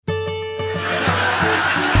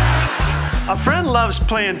A friend loves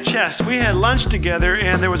playing chess. We had lunch together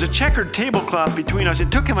and there was a checkered tablecloth between us.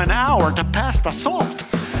 It took him an hour to pass the salt.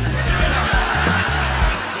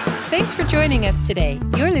 Thanks for joining us today.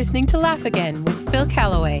 You're listening to Laugh Again with Phil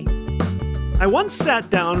Callaway. I once sat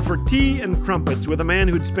down for tea and crumpets with a man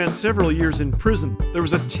who'd spent several years in prison. There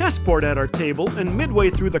was a chessboard at our table, and midway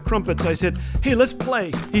through the crumpets I said, "Hey, let's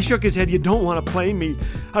play." He shook his head. "You don't want to play me.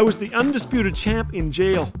 I was the undisputed champ in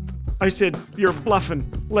jail." I said, "You're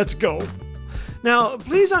bluffing. Let's go." Now,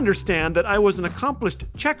 please understand that I was an accomplished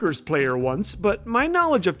checkers player once, but my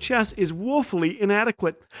knowledge of chess is woefully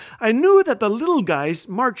inadequate. I knew that the little guys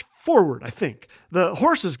march forward, I think. The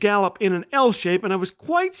horses gallop in an L shape, and I was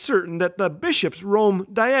quite certain that the bishops roam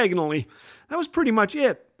diagonally. That was pretty much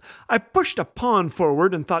it. I pushed a pawn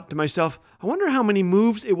forward and thought to myself, I wonder how many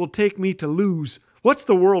moves it will take me to lose. What's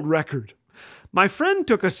the world record? My friend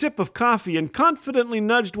took a sip of coffee and confidently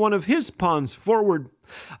nudged one of his pawns forward.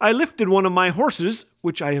 I lifted one of my horses,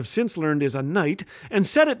 which I have since learned is a knight, and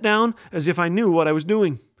set it down as if I knew what I was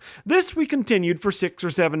doing. This we continued for 6 or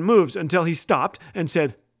 7 moves until he stopped and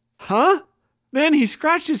said, "Huh?" Then he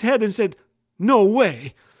scratched his head and said, "No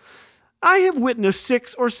way." I have witnessed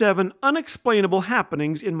 6 or 7 unexplainable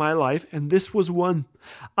happenings in my life, and this was one.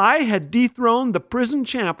 I had dethroned the prison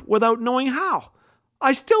champ without knowing how.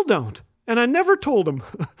 I still don't. And I never told him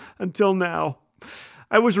until now.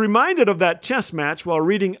 I was reminded of that chess match while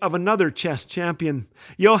reading of another chess champion.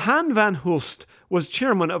 Johann van Hulst was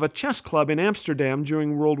chairman of a chess club in Amsterdam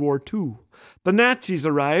during World War II. The Nazis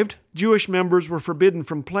arrived. Jewish members were forbidden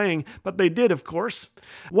from playing, but they did, of course.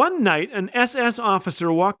 One night, an SS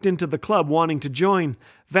officer walked into the club wanting to join.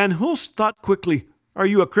 Van Hulst thought quickly. "Are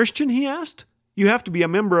you a Christian?" he asked. "You have to be a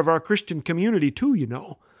member of our Christian community too, you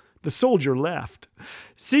know." The soldier left.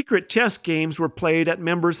 Secret chess games were played at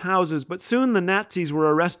members' houses, but soon the Nazis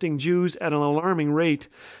were arresting Jews at an alarming rate,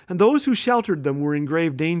 and those who sheltered them were in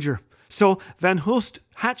grave danger. So Van Hulst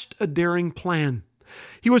hatched a daring plan.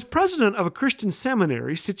 He was president of a Christian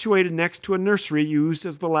seminary situated next to a nursery used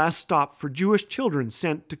as the last stop for Jewish children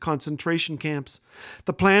sent to concentration camps.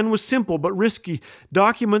 The plan was simple but risky.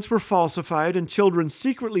 Documents were falsified and children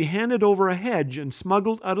secretly handed over a hedge and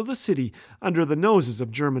smuggled out of the city under the noses of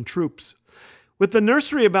German troops. With the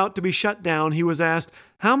nursery about to be shut down, he was asked,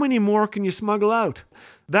 "How many more can you smuggle out?"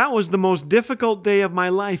 "That was the most difficult day of my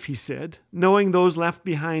life," he said, knowing those left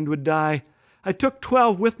behind would die. "I took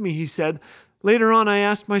 12 with me," he said. Later on, I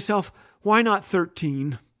asked myself, why not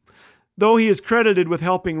 13? Though he is credited with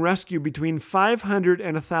helping rescue between 500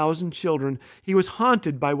 and 1,000 children, he was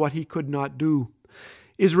haunted by what he could not do.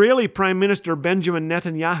 Israeli Prime Minister Benjamin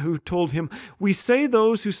Netanyahu told him, "We say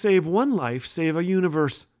those who save one life save a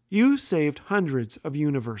universe. You saved hundreds of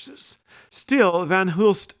universes." Still, Van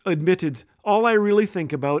Hulst admitted, "All I really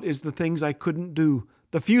think about is the things I couldn't do,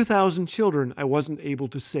 the few thousand children I wasn't able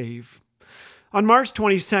to save." On March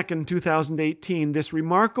 22, 2018, this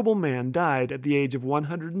remarkable man died at the age of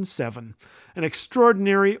 107, an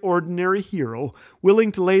extraordinary, ordinary hero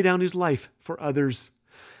willing to lay down his life for others.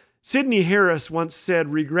 Sidney Harris once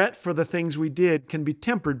said, "Regret for the things we did can be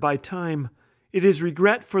tempered by time. It is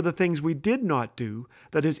regret for the things we did not do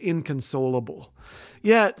that is inconsolable."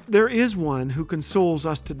 Yet there is one who consoles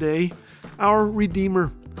us today, our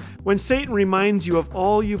Redeemer. When Satan reminds you of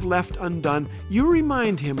all you've left undone, you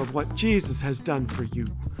remind him of what Jesus has done for you.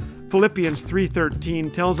 Philippians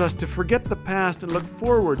 3:13 tells us to forget the past and look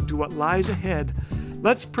forward to what lies ahead.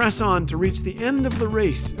 Let's press on to reach the end of the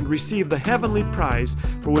race and receive the heavenly prize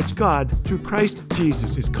for which God, through Christ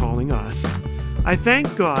Jesus, is calling us. I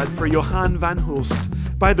thank God for Johann van Hulst.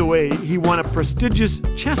 By the way, he won a prestigious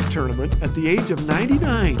chess tournament at the age of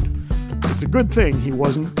 99. It's a good thing he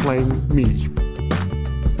wasn't playing me.